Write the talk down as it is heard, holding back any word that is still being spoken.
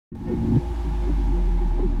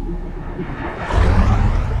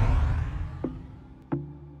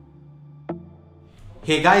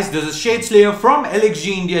Hey guys, this is ShaDeSLaYeR from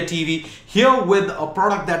LXG India TV, here with a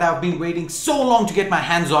product that I've been waiting so long to get my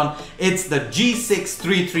hands on. It's the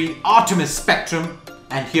G633 Artemis Spectrum,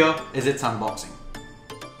 and here is its unboxing.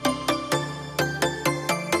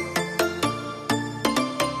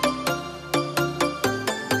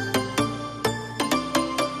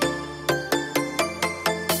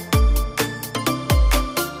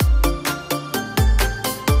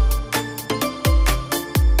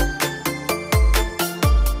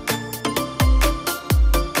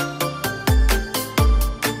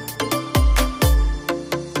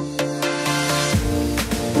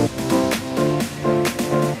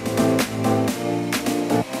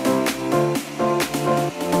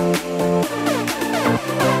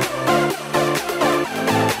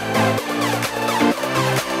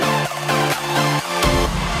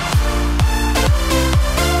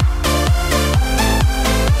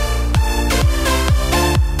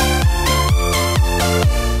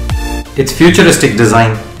 Its futuristic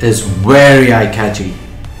design is very eye-catchy.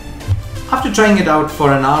 After trying it out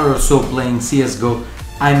for an hour or so playing CSGO,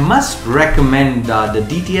 I must recommend the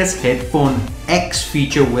DTS Headphone X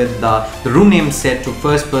feature with the room name set to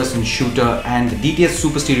first person shooter and the DTS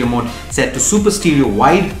Super Stereo mode set to Super Stereo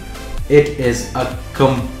Wide. It is a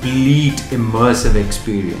complete immersive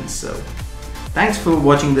experience. So thanks for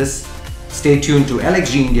watching this. Stay tuned to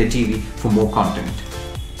LXG India TV for more content.